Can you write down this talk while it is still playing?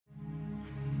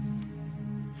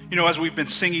You know, as we've been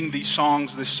singing these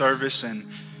songs this service, and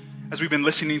as we've been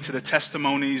listening to the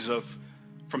testimonies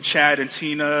from Chad and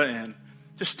Tina, and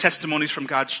just testimonies from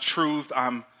God's truth,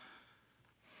 I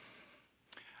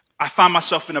find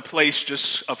myself in a place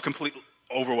just of complete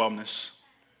overwhelmness.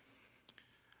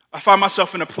 I find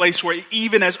myself in a place where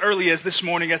even as early as this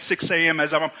morning at 6 a.m.,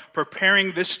 as I'm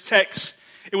preparing this text,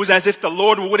 it was as if the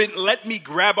Lord wouldn't let me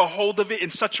grab a hold of it in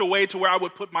such a way to where I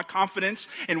would put my confidence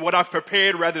in what I've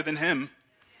prepared rather than Him.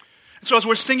 So as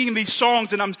we're singing these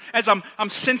songs, and I'm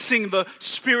sensing the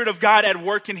Spirit of God at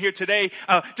work in here today,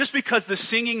 just because the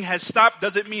singing has stopped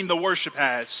doesn't mean the worship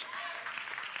has.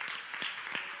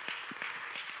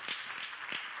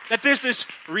 That there's this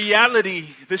reality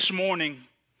this morning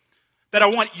that I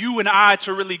want you and I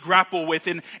to really grapple with,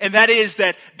 and that is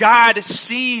that God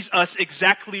sees us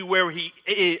exactly where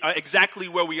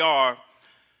we are,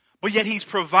 but yet He's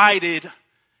provided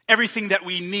everything that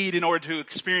we need in order to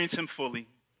experience Him fully.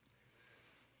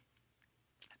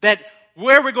 That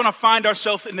where we're going to find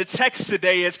ourselves in the text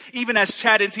today is, even as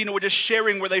Chad and Tina were just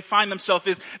sharing where they find themselves,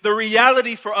 is the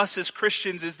reality for us as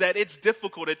Christians is that it's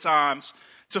difficult at times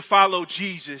to follow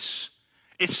Jesus,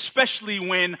 especially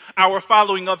when our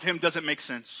following of Him doesn't make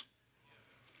sense.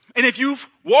 And if you've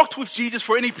walked with Jesus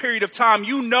for any period of time,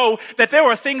 you know that there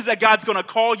are things that God's going to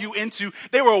call you into.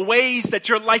 There are ways that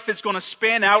your life is going to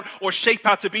span out or shape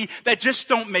out to be that just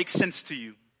don't make sense to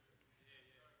you.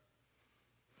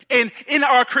 And in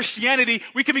our Christianity,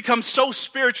 we can become so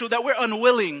spiritual that we're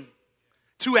unwilling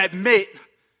to admit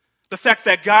the fact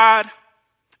that God,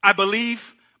 I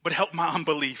believe, but help my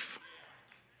unbelief.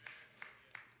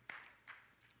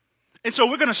 And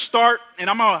so we're going to start, and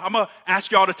I'm going to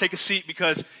ask y'all to take a seat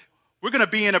because we're going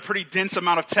to be in a pretty dense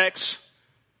amount of text.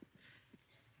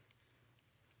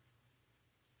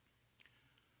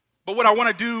 But what I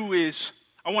want to do is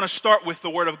I want to start with the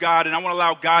Word of God, and I want to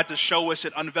allow God to show us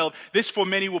and unveil. This, for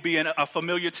many, will be a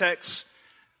familiar text.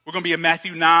 We're going to be in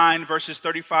Matthew 9, verses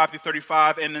 35 through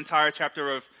 35, and the entire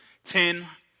chapter of 10.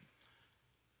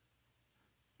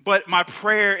 But my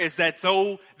prayer is that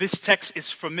though this text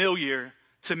is familiar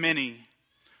to many,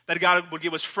 that God would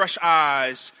give us fresh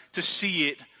eyes to see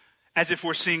it as if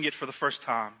we're seeing it for the first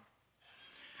time.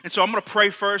 And so I'm going to pray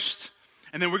first,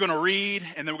 and then we're going to read,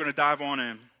 and then we're going to dive on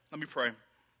in. Let me pray.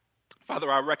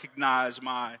 Father, I recognize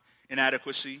my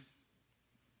inadequacy.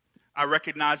 I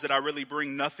recognize that I really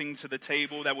bring nothing to the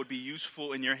table that would be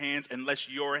useful in your hands unless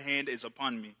your hand is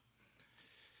upon me.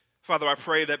 Father, I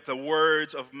pray that the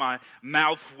words of my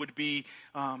mouth would be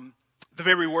the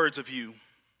very words of you.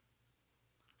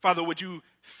 Father, would you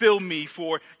fill me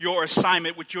for your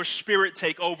assignment? Would your Spirit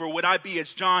take over? Would I be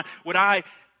as John? Would I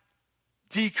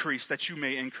decrease that you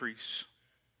may increase?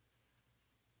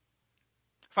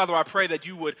 Father, I pray that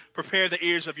you would prepare the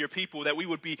ears of your people, that we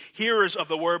would be hearers of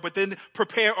the word, but then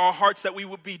prepare our hearts that we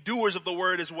would be doers of the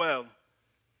word as well.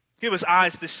 Give us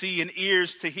eyes to see and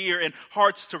ears to hear and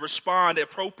hearts to respond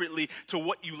appropriately to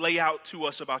what you lay out to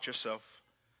us about yourself.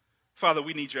 Father,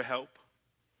 we need your help.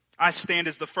 I stand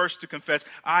as the first to confess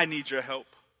I need your help.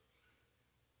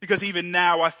 Because even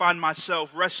now I find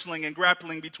myself wrestling and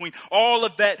grappling between all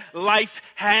of that life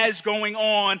has going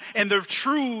on and the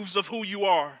truths of who you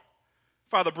are.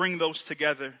 Father, bring those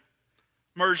together.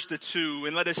 Merge the two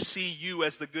and let us see you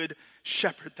as the good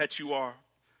shepherd that you are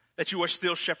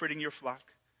still shepherding your flock.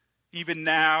 Even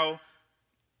now,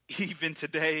 even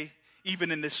today,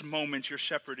 even in this moment, you're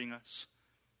shepherding us.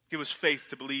 Give us faith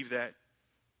to believe that.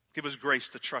 Give us grace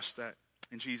to trust that.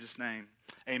 In Jesus' name,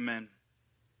 amen.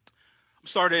 I'm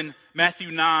starting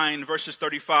Matthew 9, verses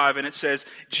 35, and it says,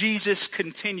 Jesus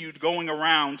continued going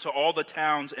around to all the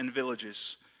towns and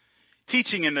villages,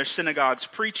 teaching in their synagogues,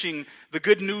 preaching the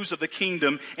good news of the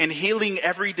kingdom, and healing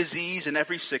every disease and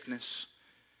every sickness.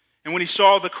 And when he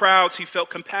saw the crowds, he felt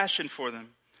compassion for them,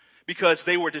 because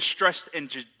they were distressed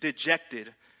and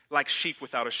dejected like sheep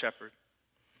without a shepherd.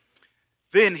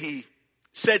 Then he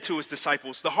said to his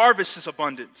disciples, the harvest is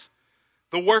abundant,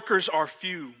 the workers are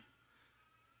few.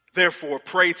 Therefore,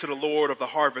 pray to the Lord of the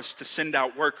harvest to send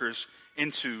out workers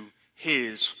into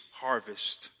his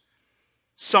harvest.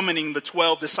 Summoning the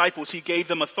 12 disciples, he gave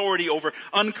them authority over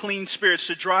unclean spirits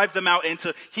to drive them out and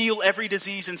to heal every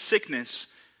disease and sickness.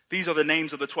 These are the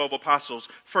names of the 12 apostles.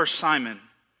 First, Simon,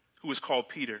 who is called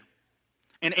Peter,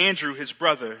 and Andrew, his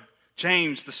brother,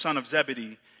 James, the son of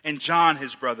Zebedee, and John,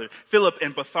 his brother, Philip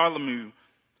and Bartholomew,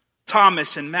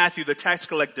 Thomas and Matthew, the tax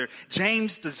collector,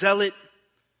 James, the zealot,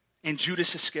 and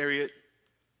Judas Iscariot,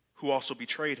 who also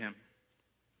betrayed him.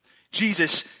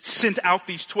 Jesus sent out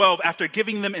these 12 after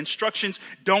giving them instructions.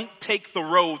 Don't take the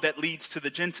road that leads to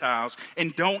the Gentiles,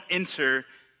 and don't enter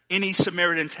any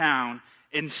Samaritan town,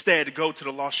 Instead, go to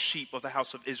the lost sheep of the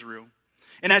house of Israel.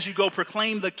 And as you go,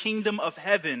 proclaim the kingdom of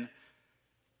heaven.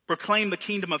 Proclaim the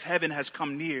kingdom of heaven has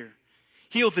come near.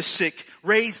 Heal the sick,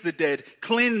 raise the dead,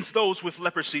 cleanse those with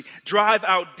leprosy, drive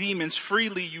out demons.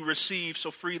 Freely you receive,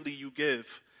 so freely you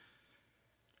give.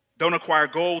 Don't acquire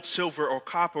gold, silver, or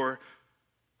copper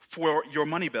for your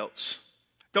money belts.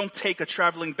 Don't take a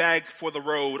traveling bag for the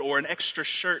road, or an extra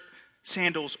shirt,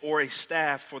 sandals, or a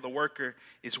staff, for the worker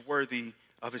is worthy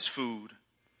of his food.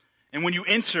 And when you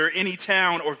enter any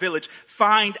town or village,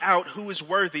 find out who is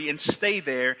worthy and stay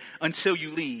there until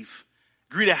you leave.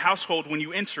 Greet a household when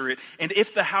you enter it, and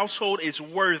if the household is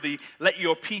worthy, let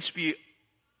your peace be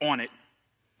on it.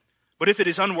 But if it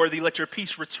is unworthy, let your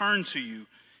peace return to you.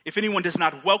 If anyone does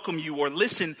not welcome you or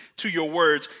listen to your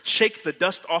words, shake the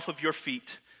dust off of your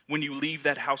feet when you leave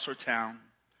that house or town.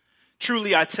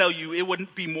 Truly I tell you, it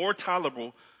wouldn't be more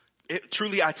tolerable.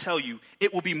 Truly I tell you,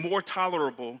 it will be more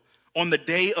tolerable on the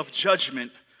day of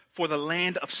judgment for the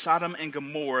land of Sodom and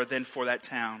Gomorrah than for that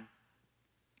town.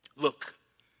 Look,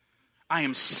 I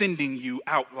am sending you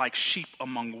out like sheep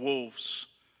among wolves.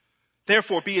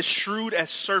 Therefore, be as shrewd as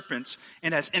serpents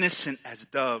and as innocent as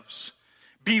doves.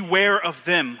 Beware of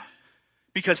them,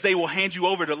 because they will hand you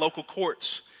over to local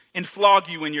courts and flog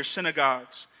you in your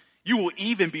synagogues. You will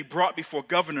even be brought before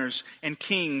governors and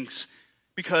kings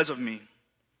because of me,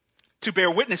 to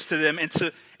bear witness to them and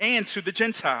to the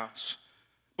Gentiles.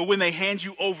 But when they hand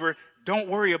you over, don't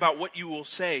worry about what you will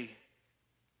say,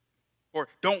 or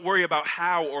don't worry about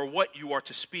how or what you are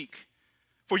to speak,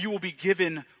 for you will be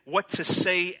given what to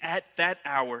say at that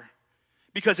hour,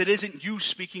 because it isn't you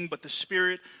speaking, but the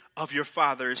Spirit of your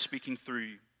Father is speaking through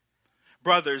you.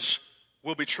 Brothers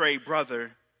will betray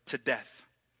brother to death,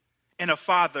 and a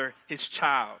father his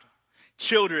child.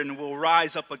 Children will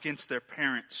rise up against their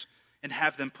parents and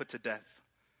have them put to death.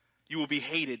 You will be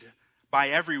hated by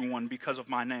everyone because of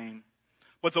my name,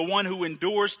 but the one who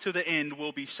endures to the end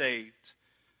will be saved.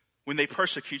 When they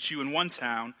persecute you in one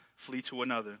town, flee to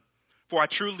another. For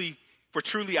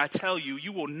truly I tell you,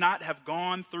 you will not have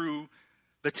gone through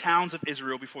the towns of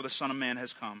Israel before the Son of Man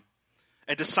has come.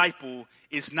 A disciple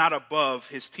is not above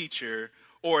his teacher,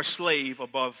 or a slave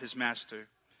above his master.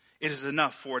 It is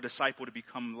enough for a disciple to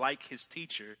become like his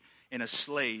teacher, and a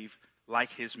slave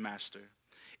like his master.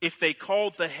 If they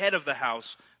called the head of the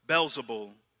house Beelzebul,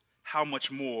 how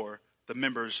much more the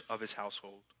members of his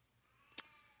household?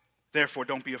 Therefore,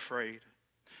 don't be afraid.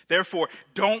 Therefore,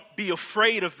 don't be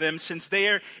afraid of them, since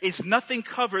there is nothing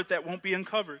covered that won't be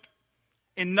uncovered,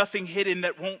 and nothing hidden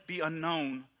that won't be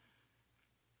unknown.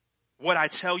 What I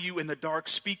tell you in the dark,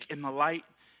 speak in the light,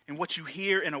 and what you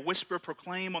hear in a whisper,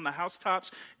 proclaim on the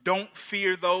housetops. Don't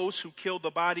fear those who kill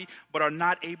the body, but are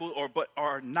not able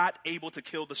to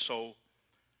kill the soul.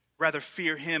 Rather,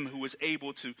 fear him who is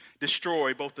able to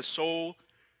destroy both the soul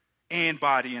and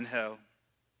body in hell.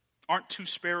 Aren't 2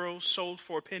 sparrows sold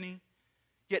for a penny?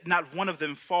 Yet not one of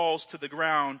them falls to the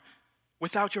ground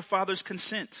without your Father's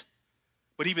consent.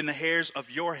 But even the hairs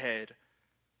of your head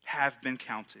have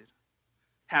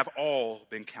all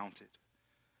been counted.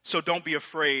 So don't be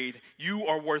afraid. You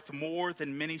are worth more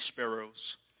than many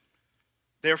sparrows.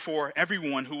 Therefore,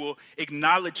 everyone who will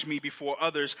acknowledge me before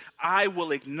others, I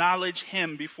will acknowledge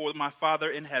him before my Father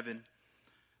in heaven.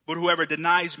 But whoever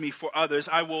denies me for others,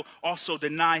 I will also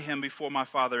deny him before my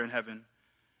Father in heaven.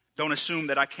 Don't assume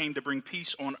that I came to bring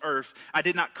peace on earth. I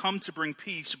did not come to bring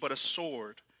peace, but a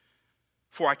sword.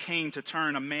 For I came to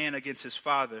turn a man against his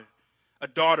father, a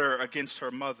daughter against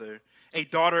her mother, a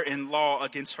daughter-in-law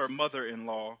against her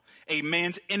mother-in-law. A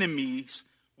man's enemies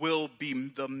will be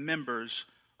the members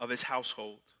of his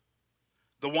household.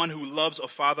 The one who loves a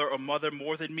father or mother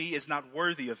more than me is not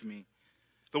worthy of me.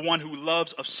 The one who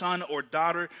loves a son or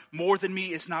daughter more than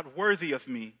me is not worthy of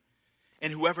me.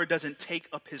 And whoever doesn't take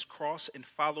up his cross and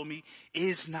follow me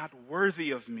is not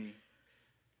worthy of me.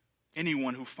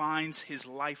 Anyone who finds his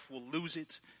life will lose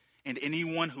it, and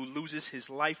anyone who loses his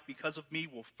life because of me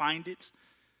will find it.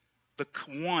 The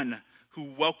one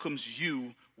who welcomes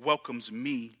you welcomes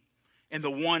me, and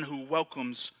the one who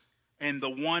welcomes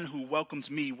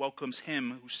me welcomes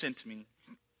him who sent me.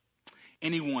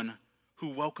 Anyone who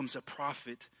welcomes a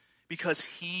prophet because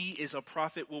he is a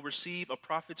prophet will receive a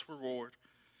prophet's reward.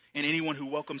 And anyone who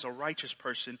welcomes a righteous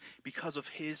person because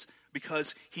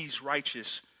he's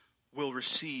righteous will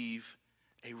receive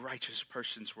a righteous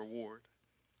person's reward.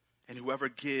 And whoever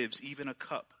gives even a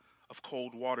cup of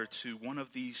cold water to one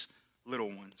of these little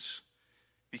ones,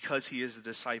 because he is a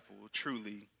disciple,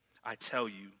 truly, I tell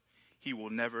you, he will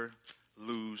never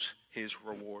lose his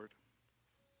reward.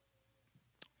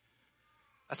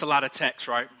 That's a lot of text,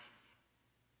 right?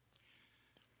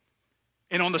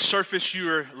 And on the surface,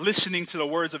 you're listening to the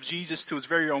words of Jesus to his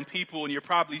very own people, and you're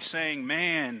probably saying,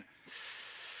 man,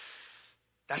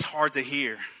 that's hard to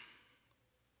hear.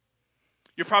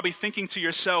 You're probably thinking to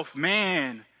yourself,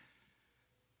 man,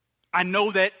 I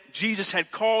know that Jesus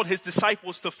had called his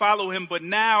disciples to follow him, but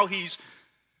now he's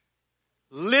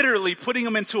literally putting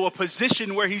them into a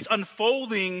position where he's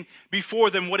unfolding before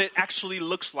them what it actually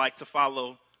looks like to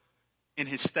follow in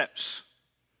his steps.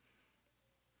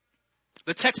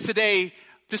 The text today,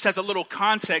 just as a little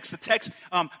context, the text,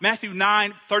 Matthew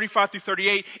 9, 35 through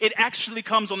 38, it actually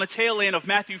comes on the tail end of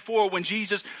Matthew 4 when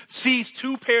Jesus sees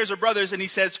two pairs of brothers and he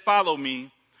says, follow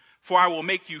me, for I will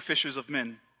make you fishers of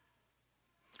men.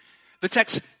 The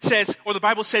text says, or the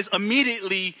Bible says,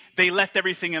 immediately they left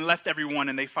everything and left everyone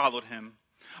and they followed him.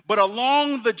 But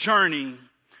along the journey,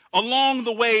 along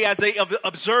the way, as they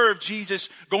observed Jesus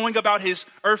going about his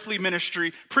earthly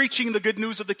ministry, preaching the good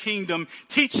news of the kingdom,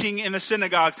 teaching in the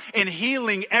synagogues, and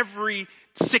healing every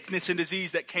sickness and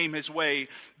disease that came his way,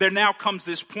 there now comes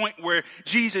this point where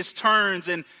Jesus turns,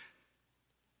 and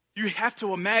you have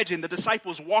to imagine the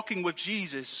disciples walking with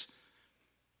Jesus,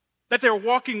 that they're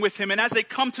walking with him, and as they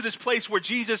come to this place where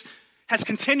Jesus has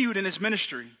continued in his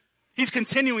ministry, he's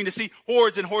continuing to see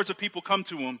hordes and hordes of people come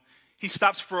to him. He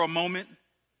stops for a moment,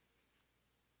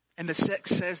 and the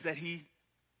text says that he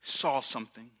saw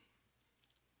something.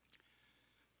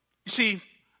 You see,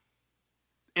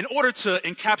 in order to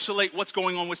encapsulate what's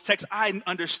going on with this text, I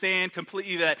understand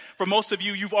completely that for most of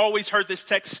you, you've always heard this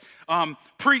text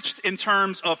preached in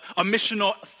terms of a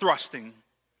missional thrusting.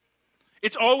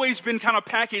 It's always been kind of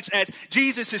packaged as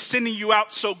Jesus is sending you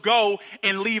out, so go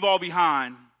and leave all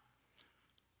behind.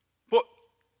 But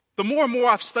the more and more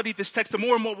I've studied this text, the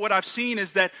more and more what I've seen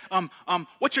is that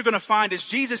what you're going to find is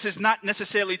Jesus is not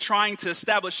necessarily trying to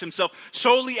establish himself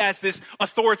solely as this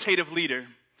authoritative leader.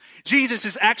 Jesus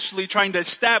is actually trying to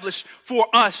establish for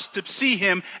us to see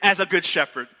him as a good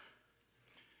shepherd.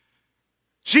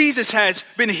 Jesus has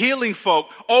been healing folk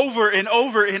over and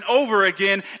over and over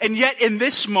again, and yet in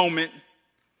this moment,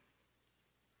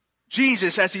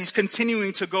 Jesus, as he's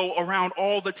continuing to go around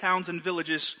all the towns and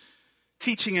villages,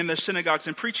 teaching in their synagogues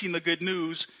and preaching the good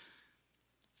news,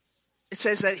 it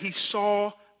says that he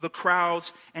saw the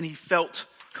crowds and he felt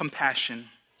compassion.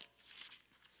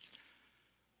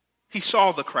 He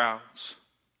saw the crowds.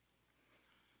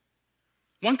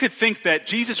 One could think that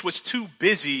Jesus was too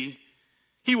busy,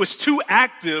 he was too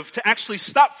active to actually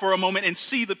stop for a moment and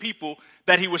see the people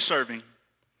that he was serving.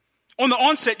 On the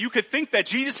onset, you could think that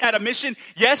Jesus had a mission,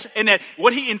 yes, and that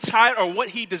what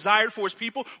he desired for his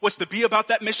people was to be about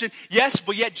that mission, yes,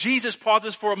 but yet Jesus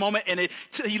pauses for a moment and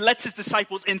he lets his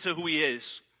disciples into who he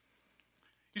is.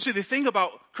 You see, the thing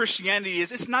about Christianity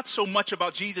is it's not so much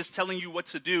about Jesus telling you what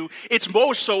to do. It's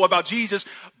more so about Jesus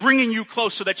bringing you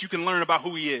close so that you can learn about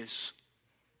who he is.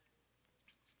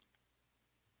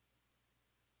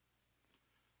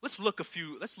 Let's look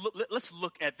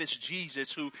at this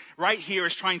Jesus who right here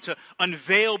is trying to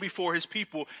unveil before his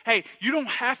people, hey, you don't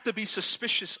have to be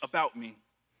suspicious about me.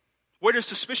 Where does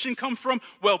suspicion come from?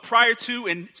 Well, prior to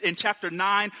in chapter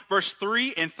 9, verse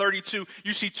 3 and 32,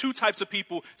 you see two types of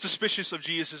people suspicious of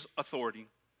Jesus' authority.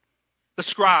 The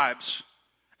scribes.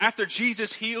 After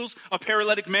Jesus heals a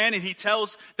paralytic man and he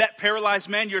tells that paralyzed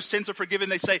man, your sins are forgiven,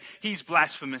 they say, he's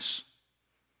blasphemous.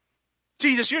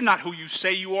 Jesus, you're not who you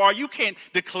say you are. You can't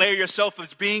declare yourself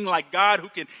as being like God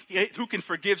who can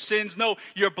forgive sins. No,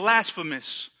 you're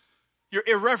blasphemous. You're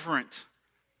irreverent.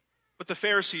 But the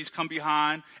Pharisees come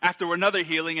behind after another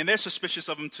healing, and they're suspicious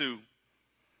of him too.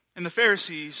 And the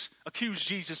Pharisees accuse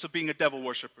Jesus of being a devil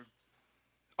worshiper.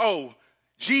 Oh,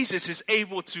 Jesus is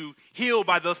able to heal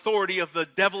by the authority of the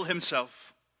devil himself.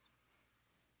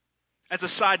 As a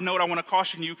side note, I want to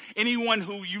caution you, anyone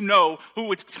who you know who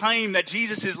would claim that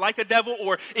Jesus is like a devil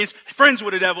or is friends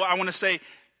with a devil, I want to say,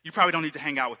 you probably don't need to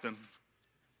hang out with them.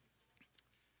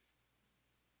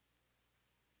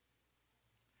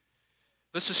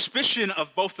 The suspicion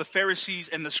of both the Pharisees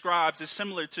and the scribes is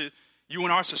similar to you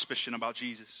and our suspicion about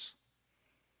Jesus.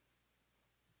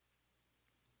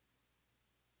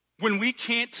 When we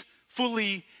can't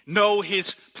fully know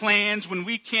his plans, when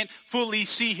we can't fully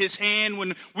see his hand,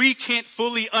 when we can't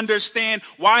fully understand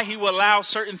why he will allow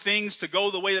certain things to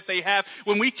go the way that they have,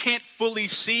 when we can't fully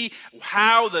see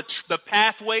how the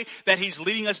pathway that he's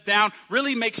leading us down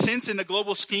really makes sense in the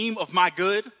global scheme of my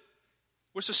good,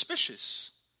 we're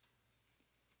suspicious.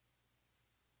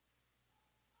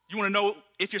 You want to know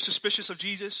if you're suspicious of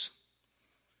Jesus?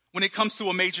 When it comes to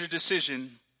a major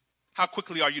decision, how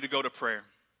quickly are you to go to prayer?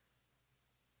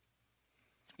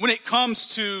 When it comes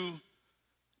to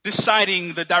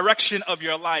deciding the direction of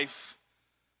your life,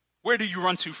 where do you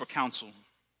run to for counsel?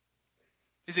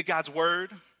 Is it God's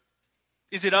word?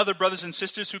 Is it other brothers and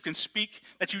sisters who can speak,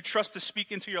 that you trust to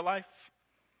speak into your life?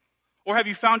 Or have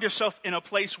you found yourself in a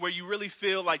place where you really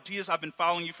feel like, Jesus, I've been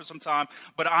following you for some time,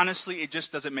 but honestly, it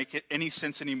just doesn't make any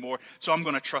sense anymore, so I'm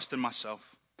going to trust in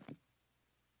myself.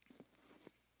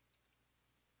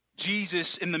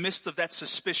 Jesus, in the midst of that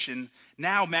suspicion,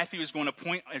 now Matthew is going to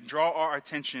point and draw our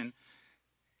attention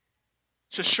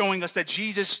to showing us that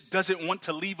Jesus doesn't want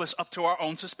to leave us up to our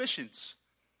own suspicions.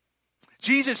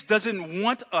 Jesus doesn't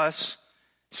want us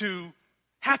to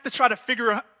have to try to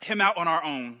figure him out on our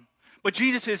own. But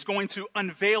Jesus is going to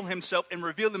unveil himself and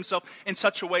reveal himself in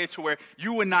such a way to where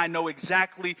you and I know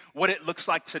exactly what it looks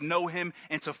like to know him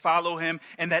and to follow him,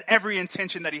 and that every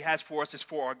intention that he has for us is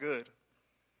for our good.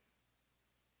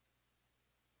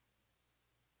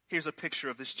 Here's a picture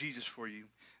of this Jesus for you.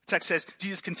 The text says,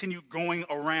 Jesus continued going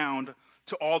around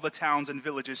to all the towns and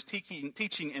villages,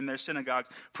 teaching in their synagogues,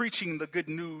 preaching the good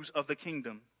news of the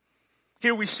kingdom.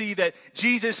 Here we see that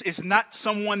Jesus is not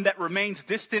someone that remains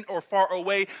distant or far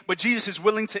away, but Jesus is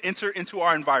willing to enter into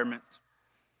our environment.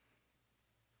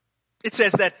 It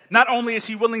says that not only is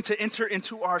he willing to enter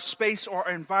into our space or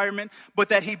our environment, but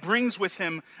that he brings with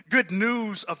him good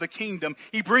news of the kingdom.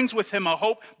 He brings with him a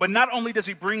hope, but not only does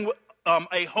he bring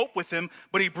a hope with him,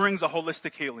 but he brings a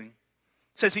holistic healing.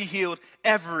 It says he healed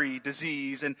every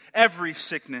disease and every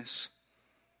sickness.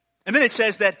 And then it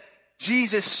says that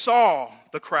Jesus saw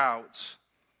the crowds.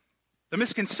 The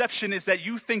misconception is that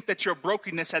you think that your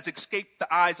brokenness has escaped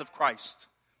the eyes of Christ.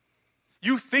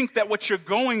 You think that what you're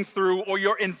going through or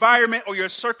your environment or your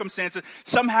circumstances,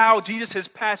 somehow Jesus has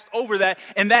passed over that,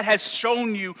 and that has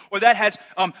shown you, or that has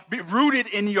been rooted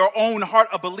in your own heart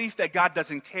a belief that God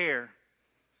doesn't care.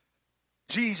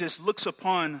 Jesus looks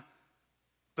upon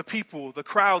the people, the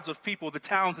crowds of people, the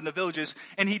towns and the villages,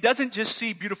 and he doesn't just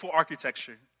see beautiful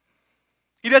architecture.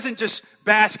 He doesn't just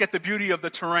bask at the beauty of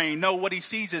the terrain. No, what he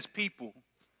sees is people.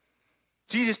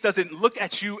 Jesus doesn't look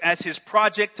at you as his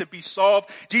project to be solved.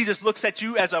 Jesus looks at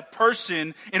you as a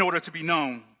person in order to be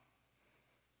known.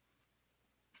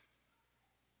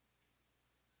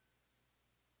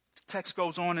 The text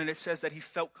goes on and it says that he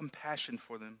felt compassion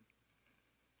for them.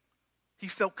 He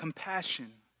felt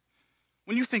compassion.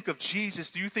 When you think of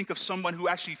Jesus, do you think of someone who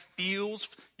actually feels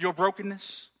your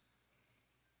brokenness?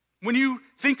 When you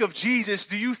think of Jesus,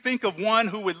 do you think of one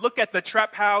who would look at the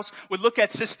trap house, would look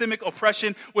at systemic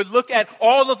oppression, would look at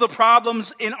all of the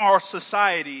problems in our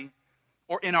society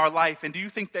or in our life, and do you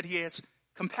think that he has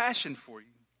compassion for you?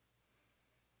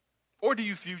 Or do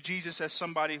you view Jesus as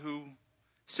somebody who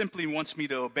simply wants me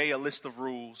to obey a list of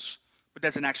rules, but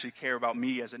doesn't actually care about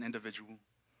me as an individual?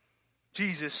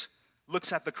 Jesus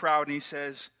looks at the crowd and he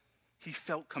says he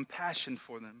felt compassion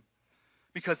for them,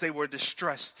 because they were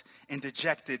distressed and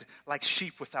dejected like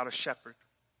sheep without a shepherd.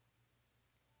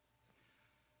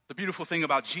 The beautiful thing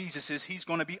about Jesus is he's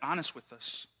going to be honest with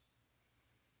us.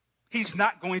 He's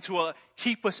not going to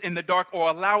keep us in the dark or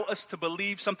allow us to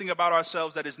believe something about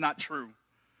ourselves that is not true.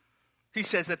 He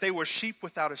says that they were sheep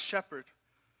without a shepherd.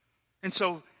 And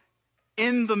so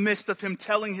in the midst of him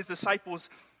telling his disciples,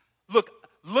 look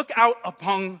out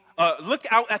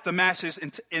at the masses,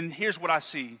 and here's what I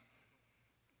see.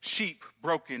 Sheep,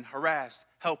 broken, harassed,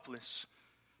 helpless.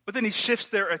 But then he shifts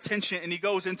their attention and he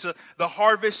goes into the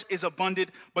harvest is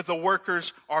abundant, but the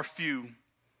workers are few.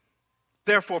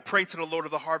 Therefore, pray to the Lord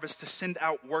of the harvest to send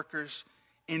out workers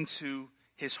into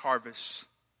his harvest.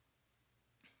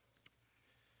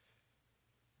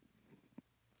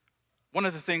 One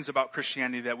of the things about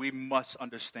Christianity that we must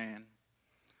understand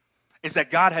is that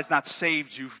God has not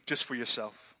saved you just for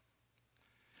yourself.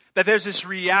 That there's this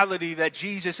reality that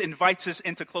Jesus invites us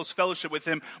into close fellowship with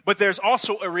him, but there's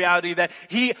also a reality that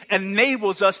he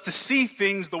enables us to see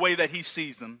things the way that he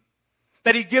sees them.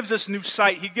 That he gives us new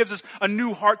sight. He gives us a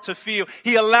new heart to feel.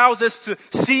 He allows us to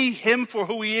see him for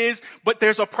who he is, but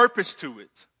there's a purpose to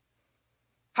it.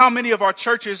 How many of our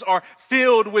churches are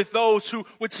filled with those who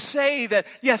would say that,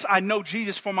 yes, I know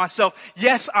Jesus for myself.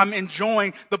 Yes, I'm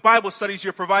enjoying the Bible studies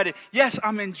you're provided. Yes,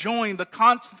 I'm enjoying the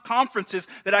conferences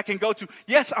that I can go to.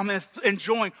 Yes, I'm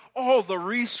enjoying all the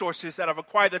resources that I've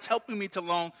acquired that's helping me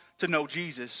to know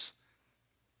Jesus.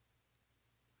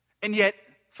 And yet,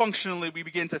 functionally, we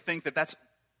begin to think that that's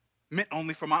meant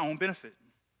only for my own benefit.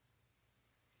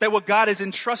 That what God is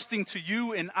entrusting to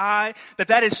you and I,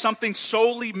 that is something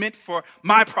solely meant for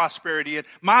my prosperity and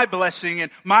my blessing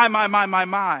and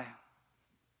my.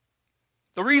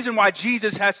 The reason why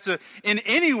Jesus has to,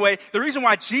 the reason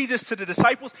why Jesus to the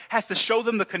disciples has to show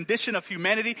them the condition of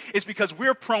humanity is because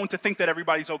we're prone to think that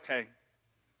everybody's okay.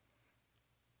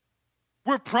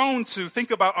 We're prone to think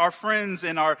about our friends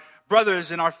and our brothers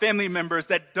and our family members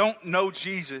that don't know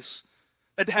Jesus.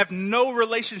 that have no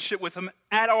relationship with him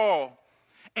at all,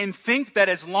 and think that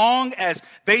as long as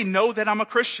they know that I'm a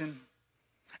Christian,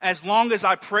 as long as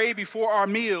I pray before our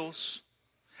meals,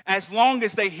 as long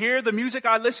as they hear the music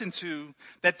I listen to,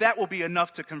 that will be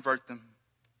enough to convert them.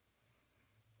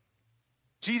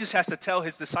 Jesus has to tell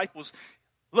his disciples,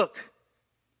 look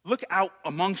out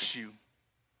amongst you.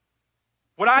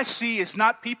 What I see is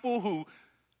not people whose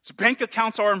bank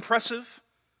accounts are impressive.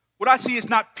 What I see is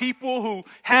not people who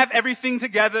have everything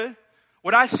together.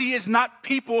 What I see is not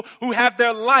people who have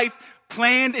their life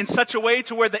planned in such a way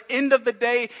to where the end of the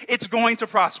day it's going to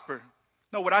prosper.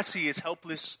 No, what I see is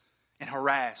helpless and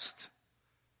harassed.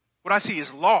 What I see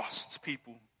is lost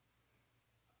people.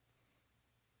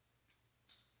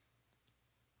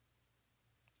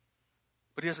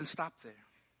 But he doesn't stop there.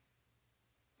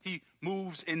 He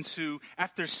moves into,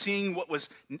 after seeing what was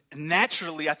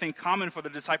naturally, I think, common for the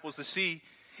disciples to see,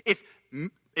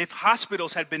 if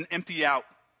hospitals had been emptied out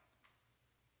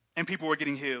and people were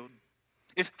getting healed,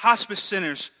 if hospice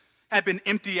centers had been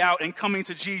emptied out and coming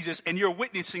to Jesus, and you're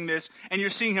witnessing this and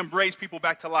you're seeing him raise people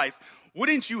back to life,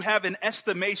 wouldn't you have an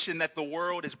estimation that the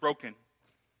world is broken?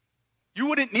 You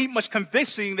wouldn't need much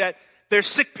convincing that there's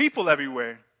sick people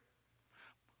everywhere.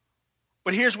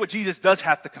 But here's what Jesus does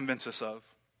have to convince us of.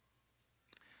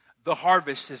 The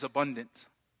harvest is abundant.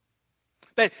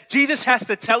 That Jesus has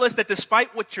to tell us that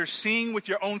despite what you're seeing with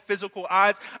your own physical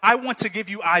eyes, I want to give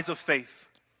you eyes of faith.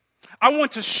 I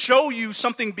want to show you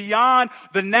something beyond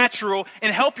the natural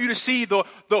and help you to see the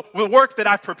work that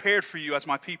I've prepared for you as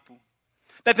my people.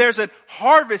 That there's a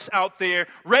harvest out there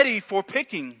ready for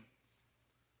picking.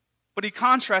 But he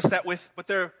contrasts that with, but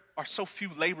there are so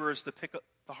few laborers to pick up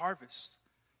the harvest.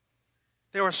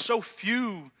 There are so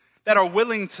few that are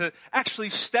willing to actually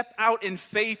step out in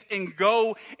faith and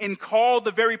go and call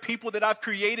the very people that I've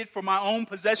created for my own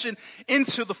possession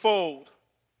into the fold.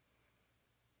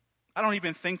 I don't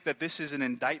even think that this is an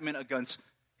indictment against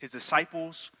his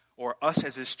disciples or us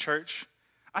as his church.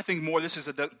 I think more this is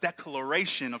a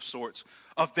declaration of sorts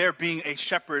of there being a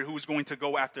shepherd who is going to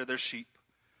go after their sheep.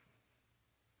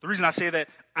 The reason I say that,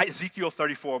 Ezekiel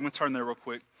 34, I'm going to turn there real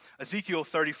quick. Ezekiel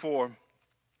 34,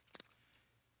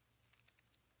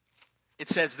 it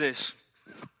says this,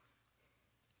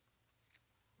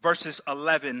 verses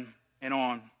 11 and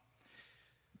on.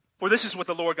 For this is what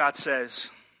the Lord God says.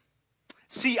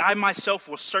 See, I myself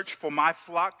will search for my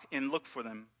flock and look for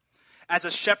them. As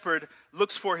a shepherd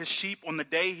looks for his sheep on the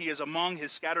day he is among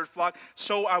his scattered flock,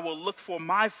 so I will look for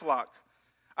my flock.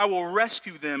 I will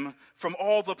rescue them from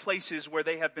all the places where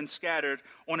they have been scattered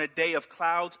on a day of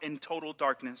clouds and total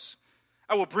darkness.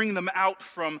 I will bring them out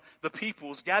from the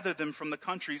peoples, gather them from the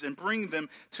countries, and bring them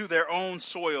to their own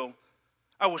soil.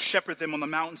 I will shepherd them on the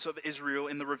mountains of Israel,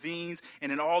 in the ravines,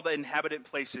 and in all the inhabited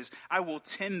places. I will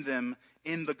tend them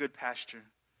in the good pasture,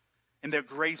 and their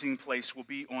grazing place will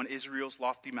be on Israel's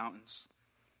lofty mountains.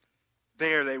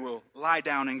 There they will lie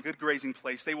down in good grazing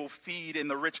place. They will feed in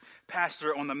the rich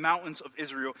pasture on the mountains of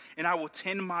Israel, and I will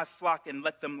tend my flock and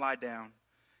let them lie down.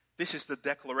 This is the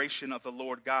declaration of the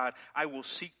Lord God. I will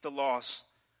seek the lost,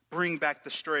 bring back the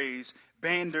strays,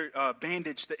 bandage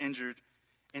the injured,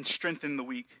 and strengthen the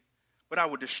weak. But I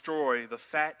will destroy the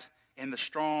fat and the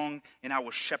strong, and I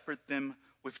will shepherd them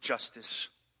with justice.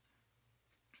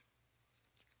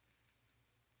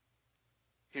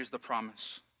 Here's the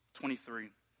promise, 23.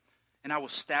 And I will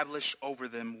establish over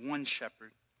them one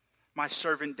shepherd, my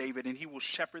servant David, and he will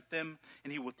shepherd them,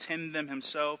 and he will tend them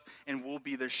himself, and will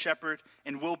be their shepherd,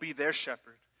 and will be their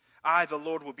shepherd. I, the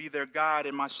Lord, will be their God,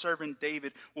 and my servant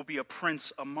David will be a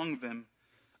prince among them.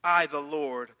 I, the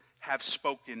Lord, have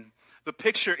spoken. The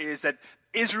picture is that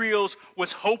Israel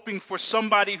was hoping for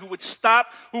somebody who would stop,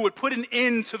 who would put an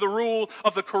end to the rule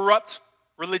of the corrupt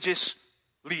religious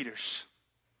leaders.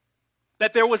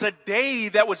 That there was a day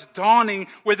that was dawning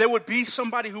where there would be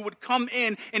somebody who would come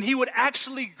in and he would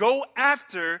actually go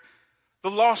after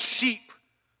the lost sheep.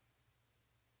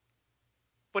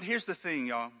 But here's the thing,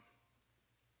 y'all.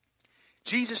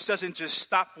 Jesus doesn't just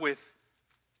stop with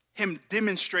him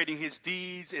demonstrating his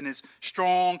deeds and his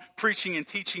strong preaching and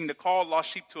teaching to call lost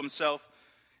sheep to himself.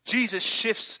 Jesus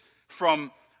shifts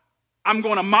from, I'm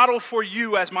going to model for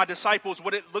you as my disciples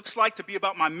what it looks like to be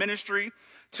about my ministry,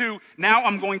 to now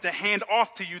I'm going to hand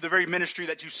off to you the very ministry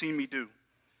that you've seen me do.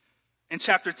 In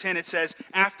chapter 10, it says,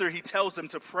 after he tells them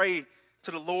to pray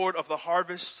to the Lord of the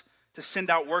harvest, to send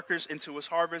out workers into his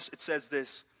harvest, it says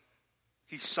this,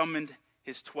 he summoned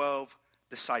his 12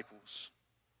 disciples.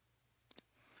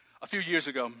 A few years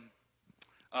ago,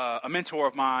 a mentor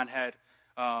of mine had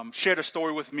shared a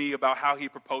story with me about how he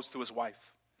proposed to his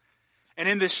wife. And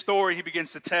in this story, he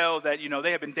begins to tell that,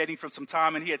 they had been dating for some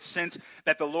time, and he had sensed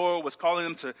that the Lord was calling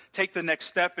them to take the next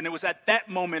step. And it was at that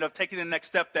moment of taking the next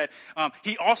step that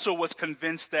he also was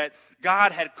convinced that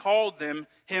God had called him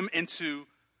into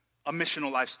a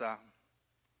missional lifestyle.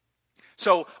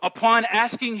 So upon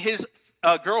asking his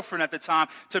girlfriend at the time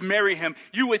to marry him,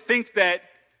 you would think that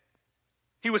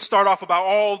he would start off about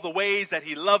all the ways that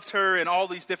he loved her and all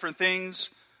these different things.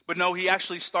 But no, he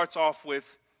actually starts off with,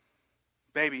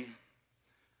 baby,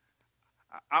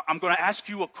 I'm going to ask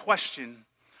you a question.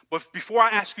 But before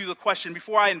I ask you the question,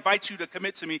 before I invite you to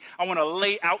commit to me, I want to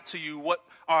lay out to you what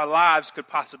our lives could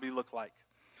possibly look like.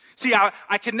 See,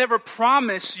 I can never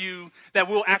promise you that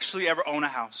we'll actually ever own a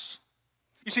house.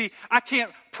 You see, I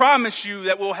can't promise you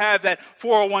that we'll have that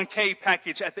 401k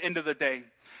package at the end of the day.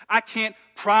 I can't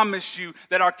promise you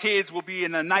that our kids will be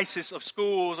in the nicest of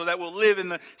schools or that we'll live in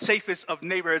the safest of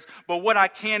neighborhoods. But what I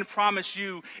can promise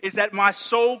you is that my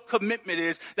sole commitment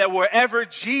is that wherever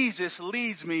Jesus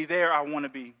leads me, there I want to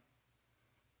be.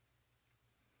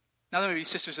 Now there may be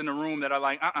sisters in the room that are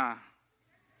like,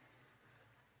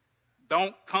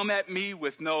 Don't come at me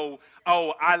with no,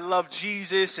 I love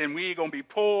Jesus and we ain't going to be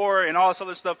poor and all this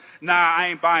other stuff. Nah, I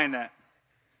ain't buying that.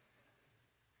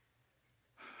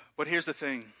 But here's the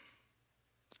thing.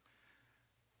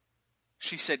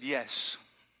 She said yes.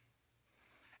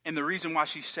 And the reason why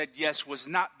she said yes was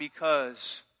not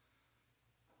because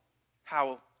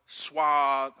how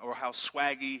suave or how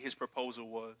swaggy his proposal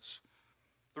was.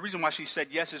 The reason why she said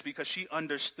yes is because she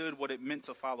understood what it meant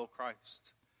to follow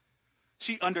Christ.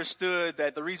 She understood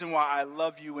that the reason why I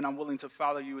love you and I'm willing to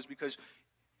follow you is because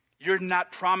you're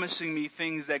not promising me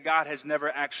things that God has never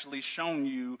actually shown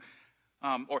you.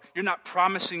 Or you're not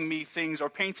promising me things or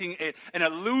painting an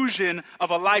illusion of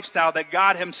a lifestyle that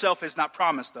God himself has not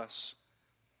promised us.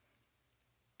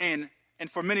 And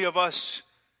for many of us,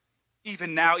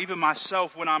 even now, even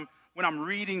myself, when I'm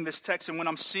reading this text and when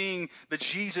I'm seeing the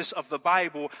Jesus of the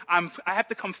Bible, I have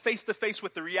to come face to face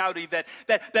with the reality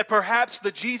that perhaps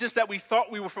the Jesus that we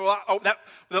thought we were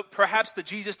perhaps the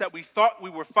Jesus that we thought we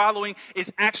were following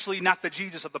is actually not the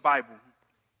Jesus of the Bible.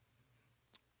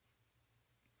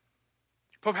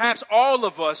 Perhaps all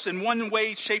of us, in one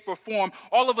way, shape, or form,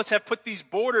 all of us have put these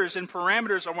borders and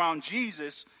parameters around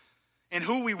Jesus and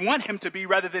who we want him to be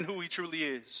rather than who he truly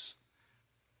is.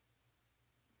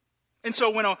 And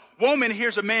so when a woman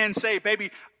hears a man say,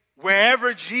 baby,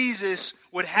 wherever Jesus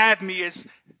would have me,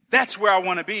 that's where I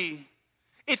want to be,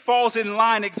 it falls in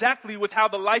line exactly with how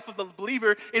the life of the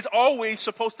believer is always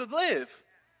supposed to live.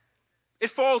 It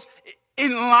falls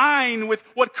in line with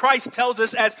what Christ tells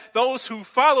us as those who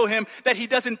follow him, that he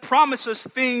doesn't promise us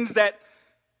things that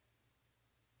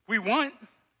we want,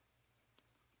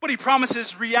 but he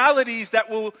promises realities that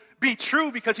will be true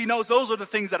because he knows those are the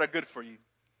things that are good for you.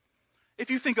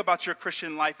 If you think about your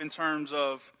Christian life in terms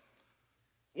of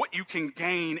what you can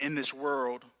gain in this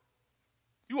world,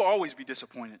 you will always be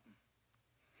disappointed.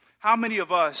 How many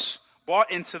of us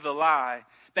bought into the lie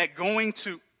that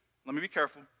let me be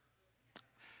careful.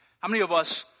 How many of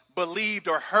us believed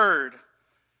or heard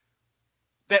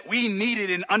that we needed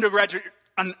an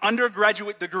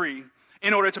undergraduate degree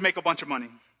in order to make a bunch of money?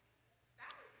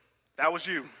 That was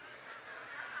you.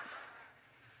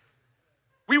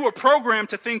 We were programmed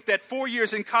to think that 4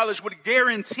 years in college would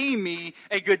guarantee me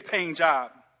a good paying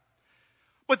job.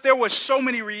 But there were so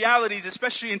many realities,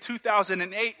 especially in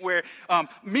 2008, where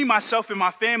me, myself, and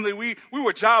my family, we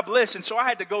were jobless. And so I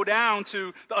had to go down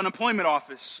to the unemployment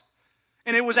office.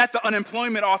 And it was at the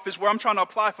unemployment office where I'm trying to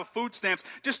apply for food stamps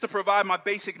just to provide my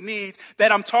basic needs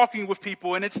that I'm talking with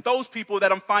people. And it's those people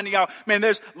that I'm finding out, man,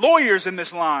 there's lawyers in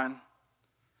this line.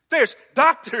 There's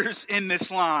doctors in this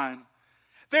line.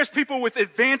 There's people with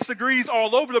advanced degrees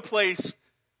all over the place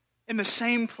in the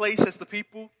same place as the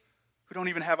people who don't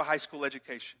even have a high school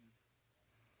education.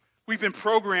 We've been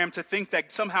programmed to think that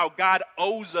somehow God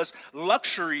owes us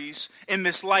luxuries in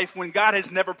this life when God has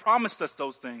never promised us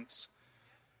those things.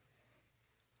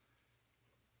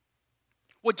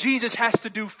 What Jesus has to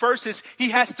do first is he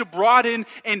has to broaden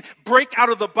and break out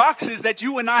of the boxes that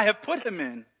you and I have put him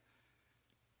in.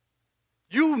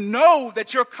 You know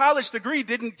that your college degree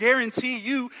didn't guarantee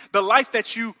you the life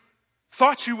that you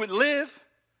thought you would live.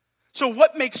 So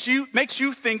what makes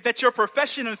you think that your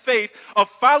profession of faith of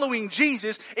following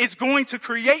Jesus is going to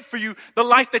create for you the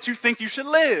life that you think you should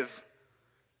live?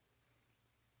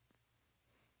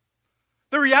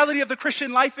 The reality of the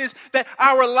Christian life is that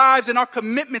our lives and our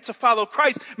commitment to follow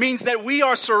Christ means that we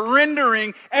are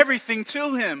surrendering everything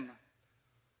to him.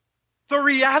 The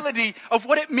reality of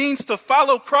what it means to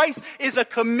follow Christ is a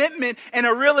commitment and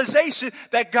a realization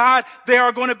that God, there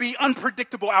are going to be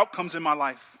unpredictable outcomes in my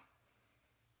life.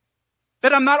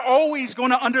 That I'm not always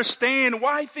going to understand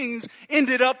why things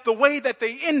ended up the way that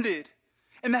they ended.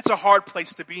 And that's a hard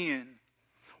place to be in.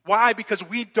 Why? Because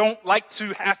we don't like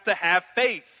to have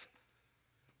faith.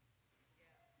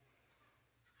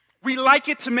 We like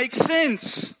it to make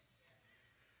sense.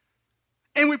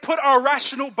 And we put our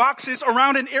rational boxes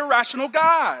around an irrational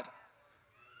God.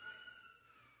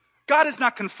 God is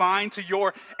not confined to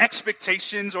your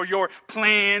expectations or your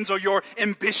plans or your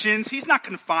ambitions. He's not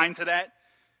confined to that.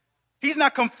 He's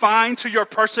not confined to your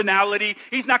personality.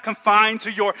 He's not confined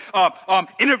to your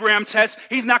Enneagram test.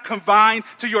 He's not confined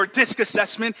to your DISC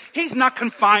assessment. He's not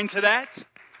confined to that.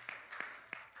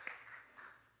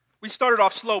 We started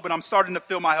off slow, but I'm starting to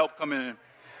feel my help coming in.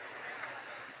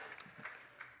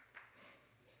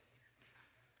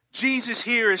 Jesus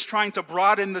here is trying to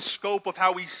broaden the scope of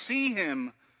how we see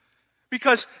him.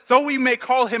 Because though we may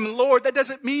call him Lord, that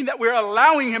doesn't mean that we're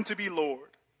allowing him to be Lord.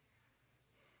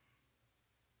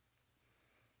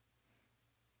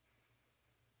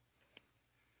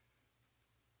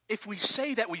 If we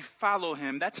say that we follow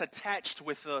him, that's attached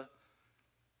with a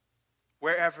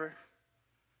wherever,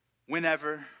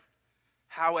 whenever,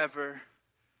 however,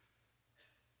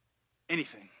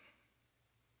 anything.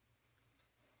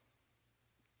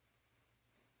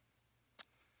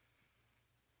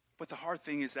 But the hard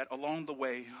thing is that along the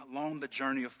way, along the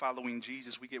journey of following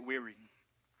Jesus, we get weary.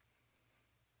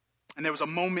 And there was a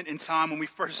moment in time when we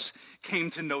first came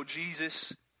to know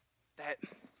Jesus that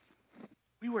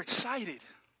we were excited.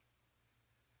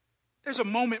 There's a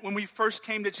moment when we first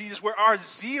came to Jesus where our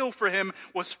zeal for him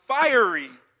was fiery.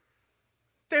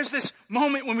 There's this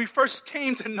moment when we first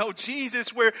came to know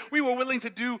Jesus where we were willing to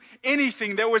do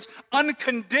anything. There was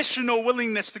unconditional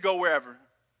willingness to go wherever.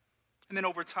 And then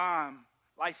over time,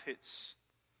 life hits.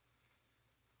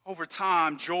 Over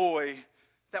time, joy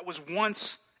that was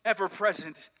once ever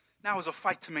present now is a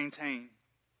fight to maintain.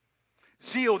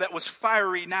 Zeal that was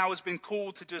fiery now has been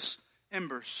cooled to just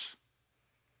embers.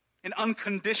 An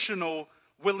unconditional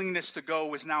willingness to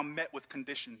go is now met with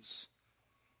conditions.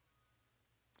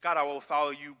 God, I will follow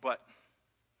you, but.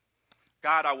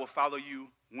 God, I will follow you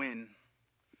when.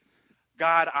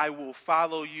 God, I will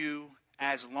follow you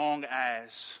as long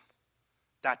as. ...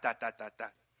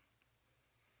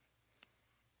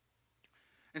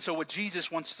 And so what Jesus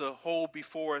wants to hold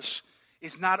before us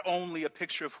is not only a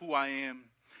picture of who I am,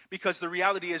 because the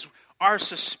reality is our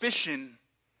suspicion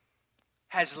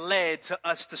has led to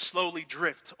us to slowly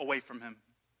drift away from him.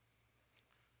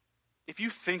 If you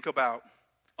think about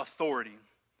authority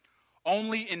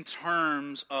only in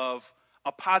terms of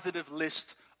a positive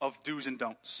list of do's and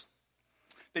don'ts,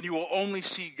 then you will only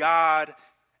see God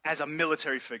as a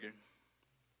military figure.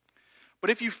 But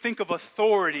if you think of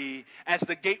authority as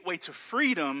the gateway to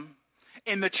freedom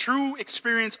and the true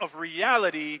experience of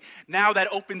reality, now that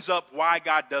opens up why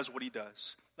God does what he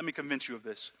does. Let me convince you of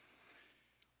this.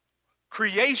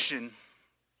 Creation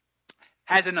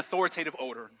has an authoritative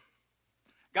order.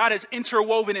 God has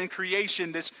interwoven in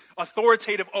creation this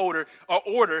authoritative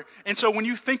order. And so when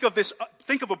you think of this,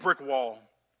 think of a brick wall.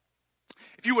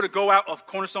 If you were to go out of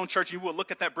Cornerstone Church, you would look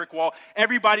at that brick wall,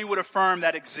 everybody would affirm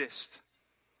that exists.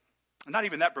 Not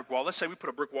even that brick wall. Let's say we put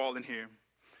a brick wall in here.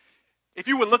 If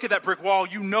you would look at that brick wall,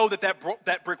 you know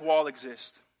that brick wall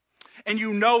exists. And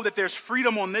you know that there's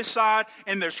freedom on this side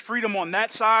and there's freedom on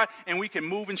that side, and we can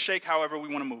move and shake however we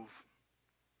want to move.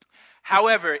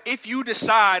 However, if you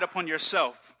decide upon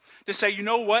yourself to say, you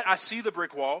know what, I see the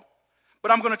brick wall, but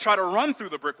I'm going to try to run through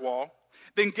the brick wall,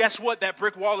 then guess what? That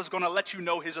brick wall is going to let you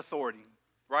know his authority,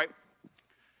 right?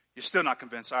 You're still not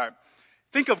convinced. All right.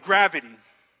 Think of gravity.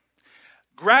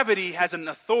 Gravity has an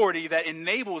authority that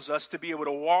enables us to be able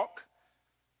to walk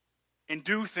and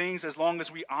do things as long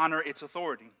as we honor its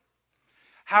authority.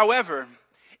 However,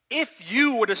 if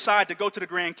you would decide to go to the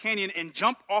Grand Canyon and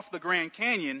jump off the Grand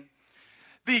Canyon,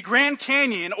 the Grand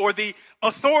Canyon or the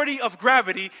authority of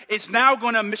gravity is now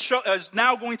going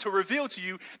to reveal to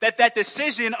you that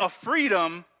decision of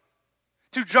freedom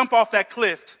to jump off that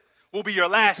cliff will be your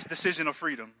last decision of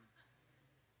freedom.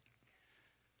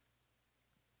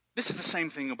 This is the same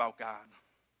thing about God.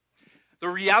 The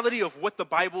reality of what the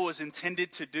Bible is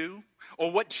intended to do,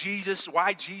 or why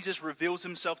Jesus reveals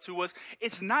himself to us,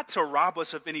 it's not to rob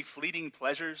us of any fleeting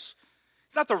pleasures.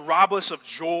 It's not to rob us of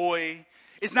joy.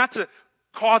 It's not to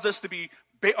cause us to be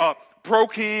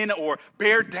broken or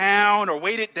bear down or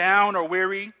weighted down or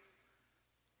weary.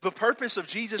 The purpose of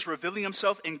Jesus revealing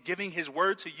himself and giving his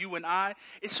word to you and I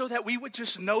is so that we would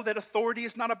just know that authority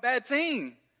is not a bad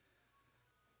thing.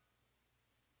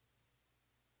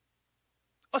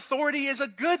 Authority is a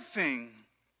good thing.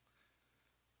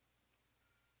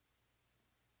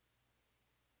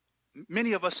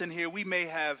 Many of us in here, we may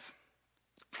have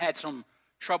had some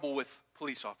trouble with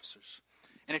police officers.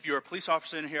 And if you're a police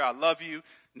officer in here, I love you.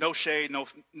 No shade, no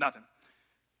nothing.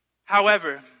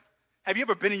 However, have you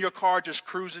ever been in your car just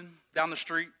cruising down the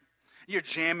street? You're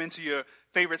jamming to your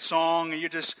favorite song, and you're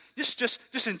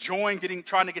just enjoying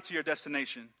trying to get to your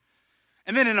destination.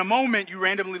 And then in a moment, you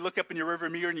randomly look up in your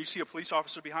rearview mirror and you see a police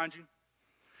officer behind you.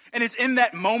 And it's in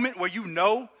that moment where you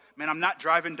know, man, I'm not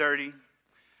driving dirty.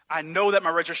 I know that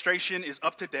my registration is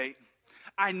up to date.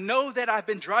 I know that I've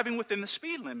been driving within the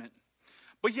speed limit.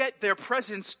 But yet their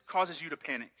presence causes you to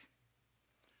panic.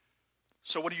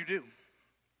 So what do?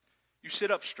 You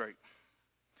sit up straight.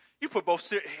 You put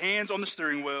both hands on the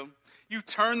steering wheel. You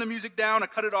turn the music down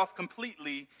and cut it off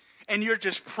completely. And you're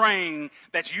just praying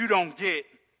that you don't get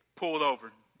pulled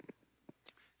over.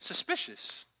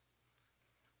 Suspicious.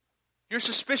 You're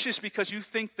suspicious because you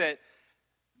think that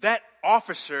that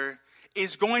officer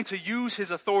is going to use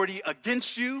his authority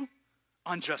against you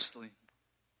unjustly.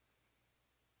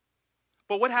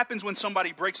 But what happens when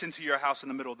somebody breaks into your house in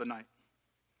the middle of the night?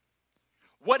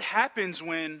 What happens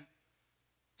when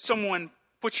someone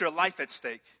puts your life at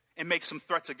stake and makes some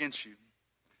threats against you?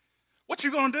 What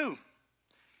you gonna do?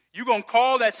 You gonna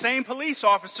call that same police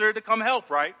officer to come help,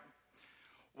 right?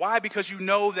 Why? Because you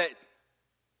know that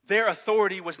their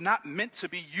authority was not meant to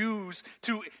be used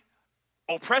to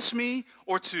oppress me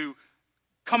or to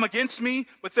come against me,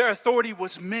 but their authority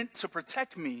was meant to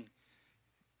protect me.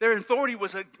 Their authority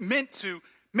was meant to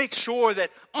make sure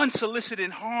that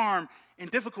unsolicited harm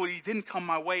and difficulty didn't come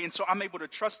my way, and so I'm able to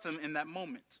trust them in that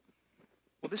moment.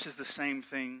 Well, this is the same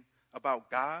thing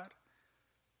about God.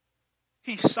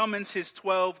 He summons his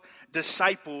 12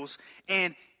 disciples,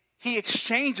 and he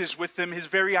exchanges with them his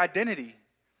very identity.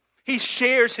 He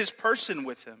shares his person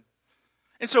with him.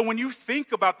 And so when you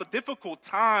think about the difficult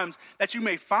times that you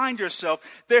may find yourself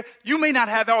there, you may not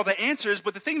have all the answers,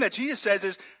 but the thing that Jesus says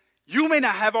is, you may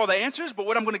not have all the answers, but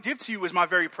what I'm going to give to you is my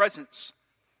very presence.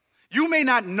 You may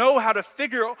not know how to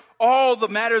figure all the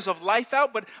matters of life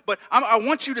out, but I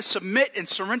want you to submit and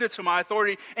surrender to my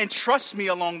authority and trust me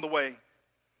along the way.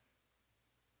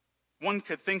 One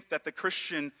could think that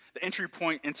the entry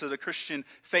point into the Christian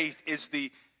faith is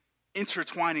the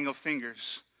intertwining of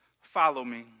fingers. Follow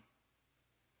me.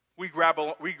 We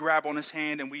grab on his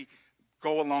hand and we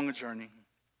go along a journey.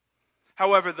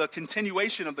 However, the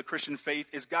continuation of the Christian faith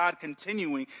is God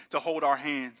continuing to hold our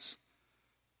hands.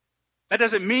 That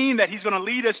doesn't mean that he's going to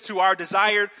lead us to our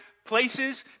desired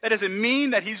places. That doesn't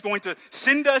mean that he's going to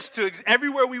send us to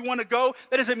everywhere we want to go.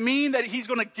 That doesn't mean that he's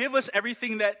going to give us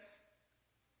everything that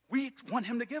we want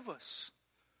him to give us.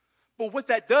 But what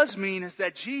that does mean is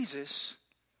that Jesus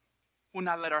will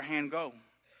not let our hand go.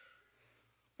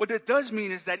 What that does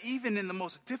mean is that even in the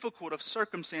most difficult of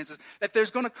circumstances, that there's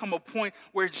going to come a point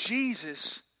where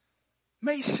Jesus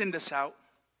may send us out,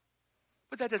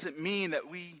 but that doesn't mean that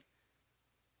we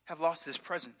have lost his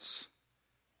presence.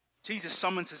 Jesus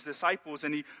summons his disciples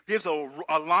and he gives a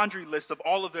laundry list of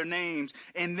all of their names,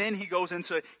 and then he goes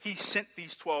into, he sent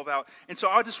these 12 out. And so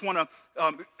I just want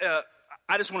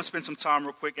to spend some time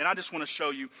real quick, and I just want to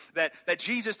show you that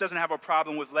Jesus doesn't have a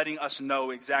problem with letting us know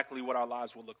exactly what our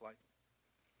lives will look like.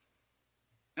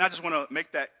 And I just want to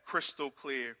make that crystal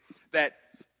clear that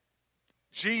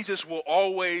Jesus will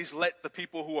always let the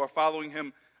people who are following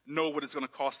him know what it's going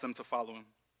to cost them to follow him.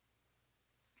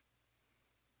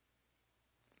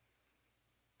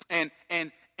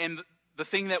 And the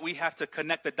thing that we have to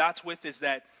connect the dots with is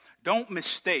that don't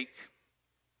mistake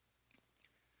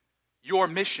your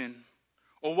mission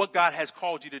or what God has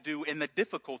called you to do and the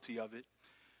difficulty of it.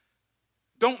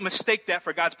 Don't mistake that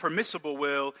for God's permissible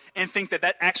will and think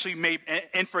that actually may,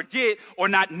 and forget or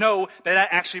not know that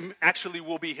actually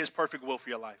will be his perfect will for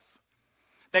your life.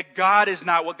 That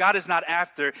what God is not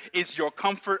after is your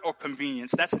comfort or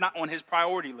convenience. That's not on his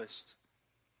priority list.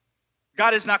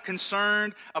 God is not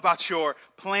concerned about your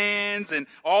plans and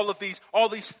all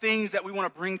these things that we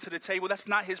want to bring to the table. That's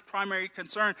not his primary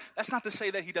concern. That's not to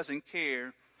say that he doesn't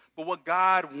care. But what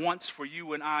God wants for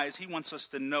you and I is he wants us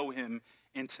to know him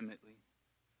intimately.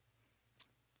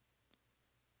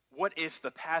 What if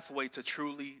the pathway to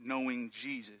truly knowing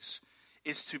Jesus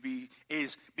is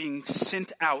being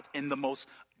sent out in the most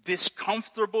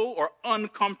discomfortable or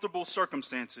uncomfortable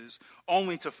circumstances,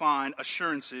 only to find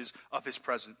assurances of his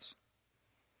presence?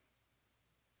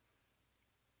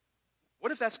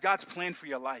 What if that's God's plan for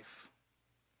your life?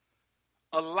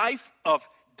 A life of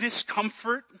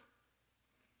discomfort,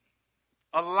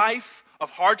 a life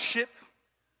of hardship,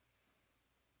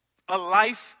 a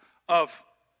life of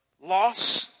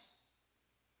loss.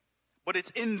 But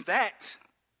it's in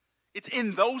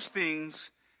those things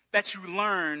that you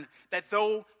learn that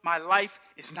though my life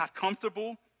is not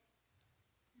comfortable,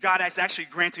 God is actually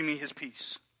granting me his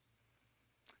peace.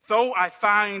 Though I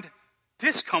find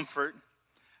discomfort,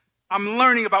 I'm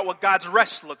learning about what God's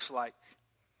rest looks like.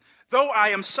 Though I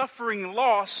am suffering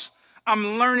loss,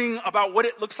 I'm learning about what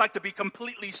it looks like to be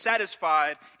completely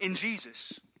satisfied in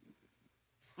Jesus.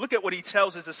 Look at what he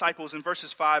tells his disciples in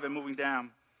verses 5 and moving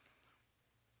down.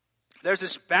 There's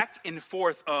this back and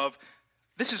forth of,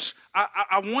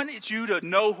 I wanted you to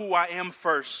know who I am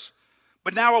first,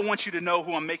 but now I want you to know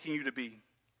who I'm making you to be.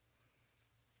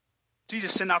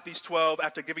 Jesus sent out these 12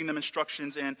 after giving them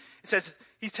instructions, and it says,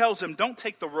 he tells them, don't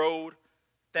take the road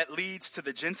that leads to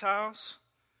the Gentiles,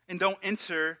 and don't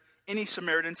enter any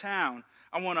Samaritan town.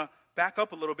 I want to back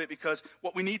up a little bit, because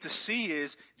what we need to see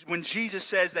is when Jesus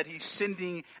says that he's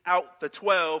sending out the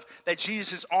 12, that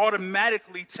Jesus is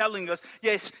automatically telling us,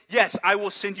 yes, I will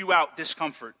send you out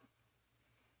discomfort,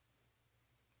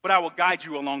 but I will guide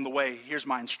you along the way. Here's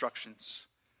my instructions.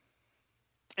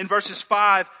 In verses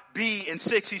 5b and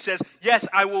 6, he says, yes,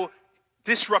 I will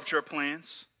disrupt your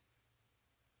plans,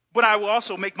 but I will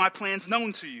also make my plans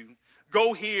known to you.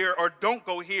 Go here, or don't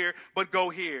go here, but go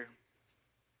here.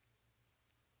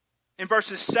 In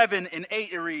verses 7 and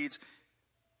 8, it reads,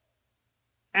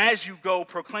 as you go,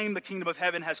 proclaim the kingdom of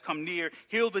heaven has come near.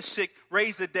 Heal the sick,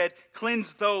 raise the dead,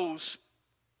 cleanse those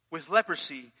with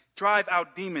leprosy, drive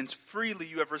out demons. Freely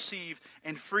you have received,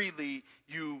 and freely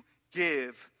you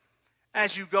give.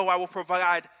 As you go, I will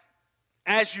provide,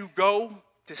 as you go,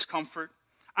 discomfort.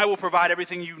 I will provide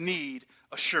everything you need,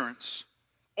 assurance.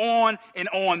 On and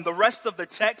on. The rest of the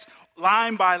text,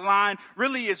 line by line,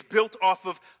 really is built off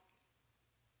of,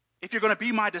 if you're going to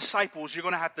be my disciples, you're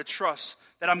going to have to trust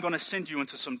that I'm going to send you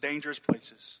into some dangerous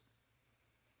places.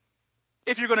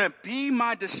 If you're going to be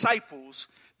my disciples,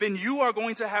 then you are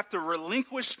going to have to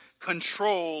relinquish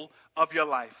control of your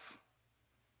life.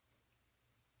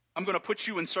 I'm going to put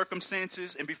you in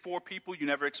circumstances and before people you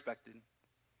never expected.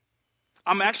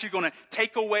 I'm actually going to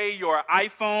take away your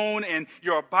iPhone and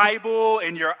your Bible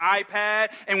and your iPad.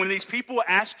 And when these people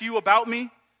ask you about me,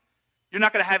 you're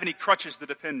not going to have any crutches to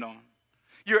depend on.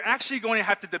 You're actually going to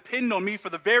have to depend on me for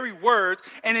the very words,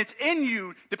 and it's in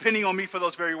you depending on me for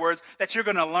those very words that you're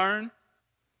going to learn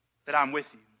that I'm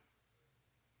with you.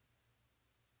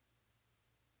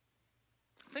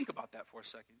 Think about that for a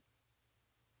second.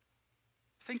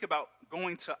 Think about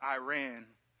going to Iran,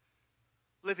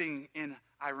 living in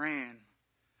Iran,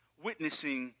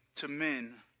 witnessing to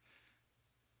men.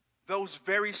 Those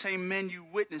very same men you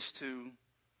witnessed to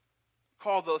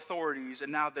call the authorities,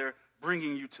 and now they're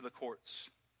bringing you to the courts.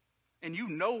 And you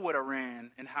know what Iran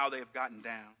and how they have gotten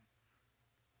down.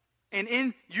 And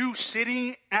in you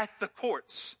sitting at the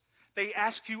courts, they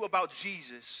ask you about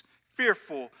Jesus,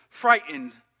 fearful,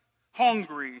 frightened,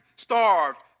 hungry,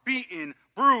 starved, beaten,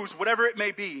 bruised, whatever it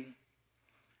may be.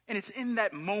 And it's in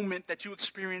that moment that you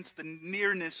experience the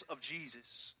nearness of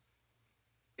Jesus.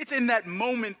 It's in that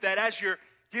moment that as you're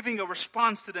giving a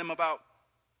response to them about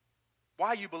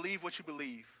why you believe what you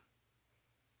believe,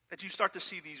 that you start to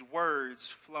see these words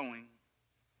flowing.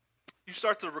 You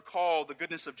start to recall the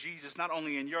goodness of Jesus, not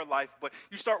only in your life, but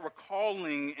you start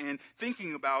recalling and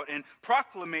thinking about and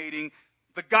proclamating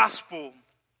the gospel.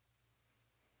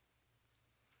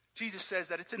 Jesus says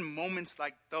that it's in moments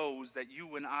like those that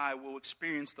you and I will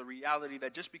experience the reality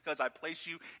that just because I place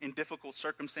you in difficult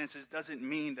circumstances doesn't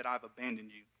mean that I've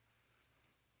abandoned you.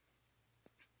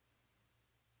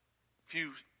 If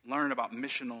you learn about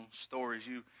missional stories,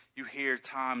 you hear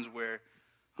times where,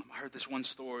 I heard this one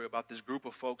story about this group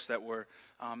of folks that were,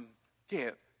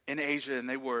 in Asia, and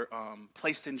they were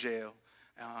placed in jail.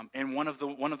 And one of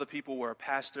the people were a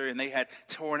pastor, and they had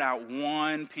torn out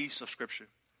one piece of scripture.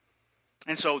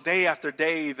 And so day after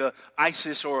day, the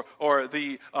ISIS or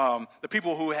the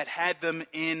people who had them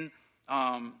in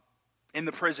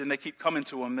the prison, they keep coming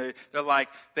to them. They're like,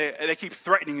 they keep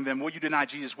threatening them. Will you deny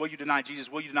Jesus? Will you deny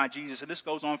Jesus? Will you deny Jesus? And this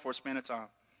goes on for a span of time.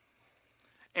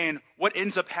 And what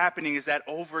ends up happening is that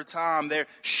over time, they're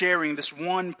sharing this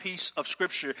one piece of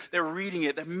scripture. They're reading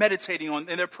it, they're meditating on it,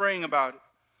 and they're praying about it.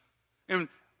 And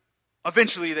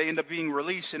eventually they end up being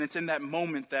released, and it's in that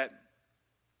moment that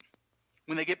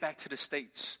when they get back to the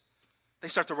States, they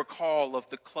start to recall of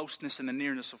the closeness and the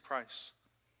nearness of Christ.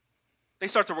 They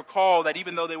start to recall that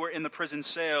even though they were in the prison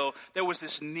cell, there was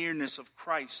this nearness of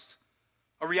Christ,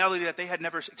 a reality that they had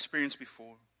never experienced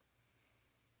before.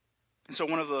 And so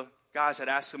one of the guys had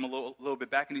asked him a little bit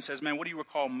back, and he says, man, what do you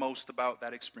recall most about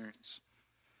that experience?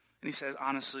 And he says,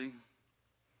 honestly,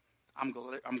 I'm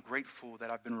grateful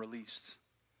that I've been released.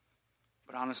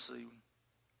 But honestly,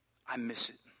 I miss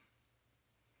it.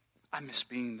 I miss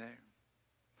being there.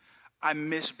 I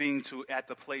miss being at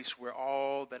the place where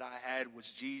all that I had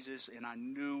was Jesus, and I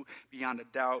knew beyond a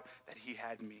doubt that he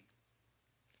had me.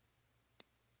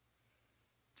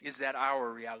 Is that our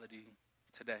reality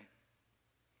today?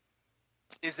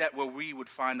 Is that where we would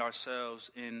find ourselves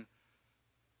in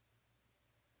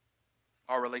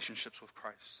our relationships with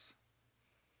Christ?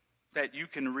 That you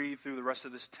can read through the rest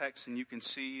of this text and you can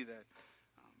see that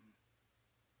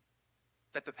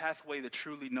the pathway to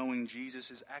truly knowing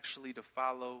Jesus is actually to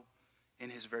follow in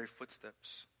his very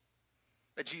footsteps.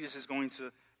 That Jesus is going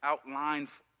to outline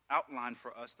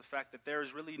for us the fact that there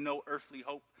is really no earthly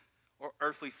hope or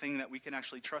earthly thing that we can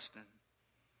actually trust in.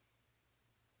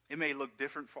 It may look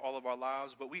different for all of our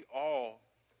lives, but we all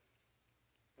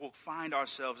will find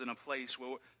ourselves in a place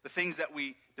where the things that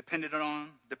we depended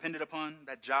upon,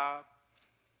 that job,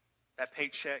 that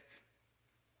paycheck,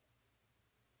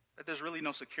 that there's really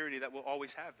no security that we'll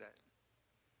always have that.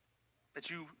 That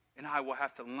you and I will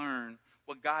have to learn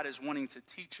what God is wanting to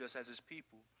teach us as his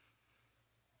people.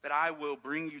 That I will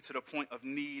bring you to the point of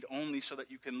need only so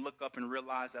that you can look up and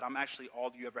realize that I'm actually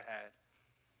all you ever had.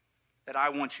 That I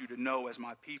want you to know as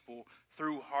my people,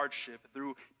 through hardship,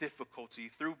 through difficulty,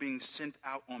 through being sent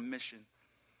out on mission,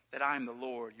 that I am the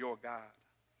Lord, your God,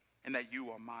 and that you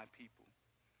are my people.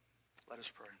 Let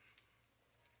us pray.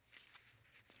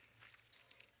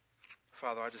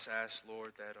 Father, I just ask,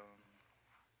 Lord, that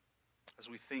as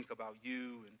we think about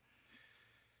you and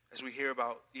as we hear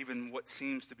about even what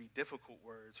seems to be difficult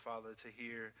words, Father, to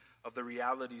hear of the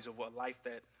realities of a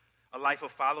life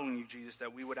of following you, Jesus,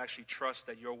 that we would actually trust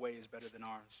that your way is better than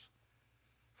ours.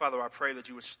 Father, I pray that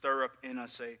you would stir up in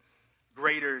us a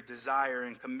greater desire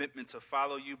and commitment to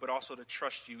follow you, but also to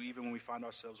trust you even when we find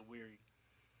ourselves weary.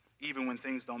 Even when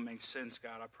things don't make sense,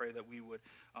 God, I pray that we would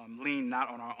lean not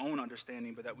on our own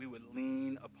understanding, but that we would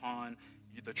lean upon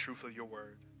the truth of your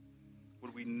word.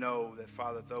 Would we know that,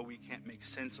 Father, though we can't make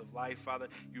sense of life, Father,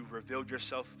 you've revealed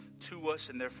yourself to us,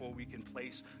 and therefore we can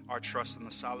place our trust on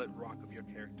the solid rock of your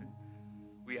character.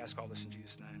 We ask all this in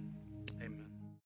Jesus' name.